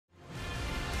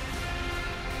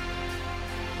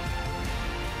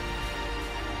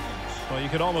Well, you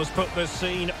could almost put this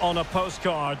scene on a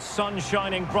postcard. Sun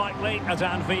shining brightly at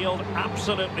Anfield,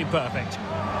 absolutely perfect.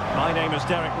 My name is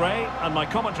Derek Ray, and my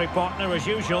commentary partner, as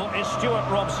usual, is Stuart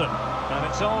Robson. And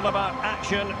it's all about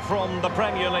action from the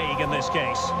Premier League in this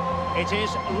case. It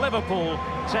is Liverpool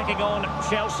taking on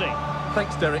Chelsea.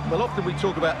 Thanks, Derek. Well, often we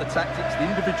talk about the tactics, the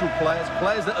individual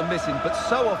players that are missing, but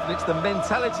so often it's the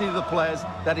mentality of the players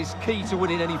that is key to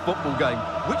winning any football game.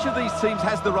 Which of these teams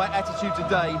has the right attitude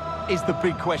today is the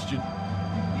big question.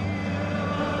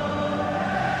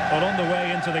 Well, on the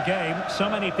way into the game, so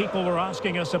many people were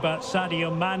asking us about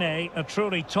Sadio Mane, a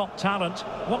truly top talent.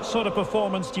 What sort of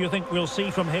performance do you think we'll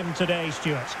see from him today,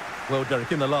 Stuart? Well,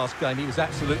 Derek, in the last game, he was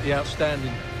absolutely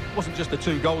outstanding. It wasn't just the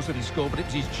 2 goals that he scored, but it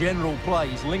was his general play,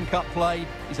 his link-up play,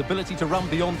 his ability to run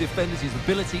beyond defenders, his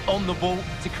ability on the ball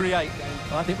to create.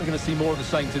 I think we're going to see more of the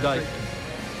same today.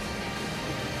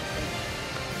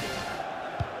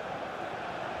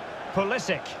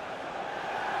 Pulisic.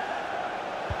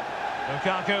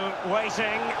 Lukaku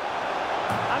waiting.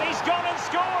 And he's gone and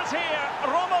scored here.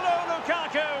 Romelu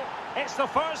Lukaku. It's the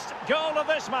first goal of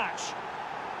this match.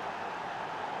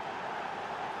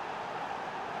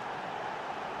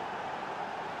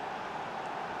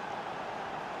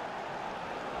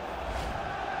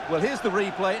 Well, here's the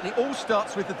replay, and it all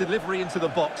starts with the delivery into the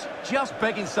box. Just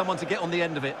begging someone to get on the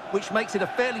end of it, which makes it a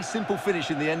fairly simple finish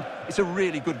in the end. It's a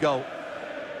really good goal.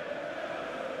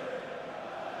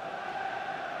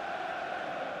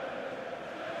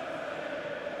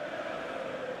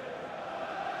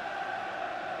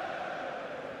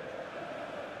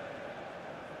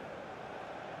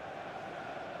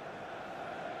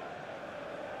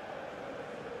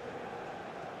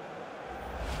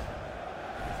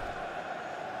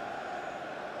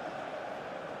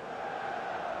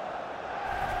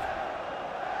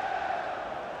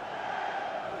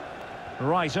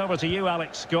 Right, over to you,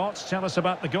 Alex Scott. Tell us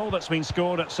about the goal that's been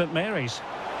scored at St Mary's. It's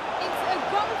a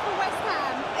goal for West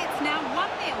Ham. It's now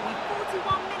 1-0 with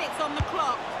 41 minutes on the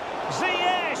clock.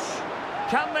 Ziyech!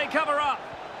 Can they cover up?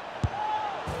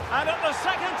 And at the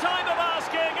second time of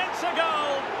asking, it's a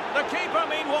goal. The keeper,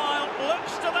 meanwhile,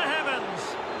 looks to the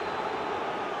heavens.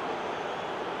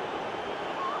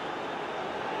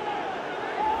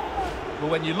 Well,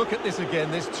 when you look at this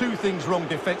again, there's 2 things wrong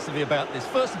defensively about this.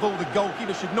 First of all, the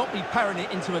goalkeeper should not be parrying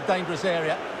it into a dangerous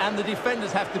area, and the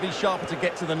defenders have to be sharper to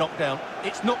get to the knockdown.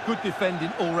 It's not good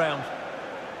defending all round.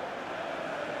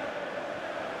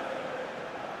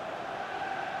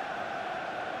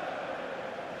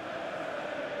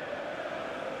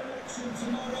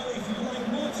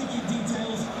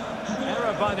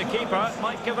 Error by the keeper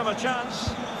might give them a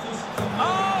chance.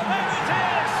 Oh, there it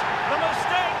is! The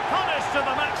mistake punished to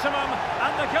the maximum,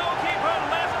 and the goalkeeper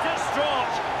left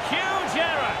distraught. Huge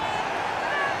error.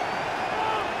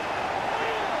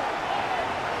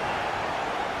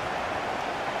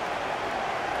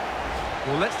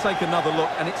 Well, let's take another look,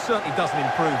 and it certainly doesn't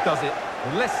improve, does it?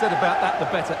 The less said about that, the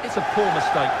better. It's a poor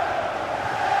mistake.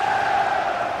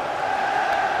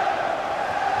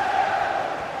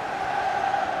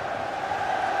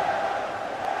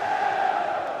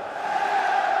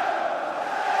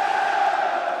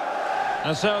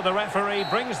 And so the referee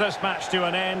brings this match to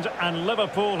an end, and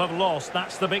Liverpool have lost.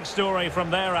 That's the big story from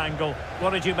their angle. What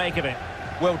did you make of it?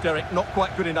 Well, Derek, not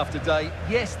quite good enough today.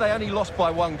 Yes, they only lost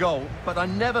by 1 goal, but I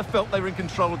never felt they were in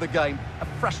control of the game. A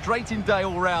frustrating day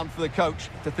all round for the coach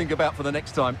to think about for the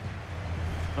next time.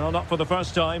 Well, not for the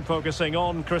first time, focusing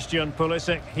on Christian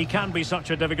Pulisic. He can be such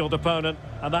a difficult opponent,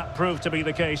 and that proved to be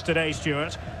the case today,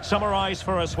 Stuart. Summarise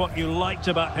for us what you liked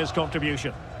about his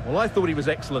contribution. Well, I thought he was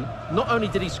excellent. Not only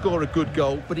did he score a good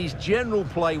goal, but his general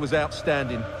play was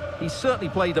outstanding. He certainly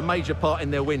played a major part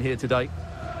in their win here today.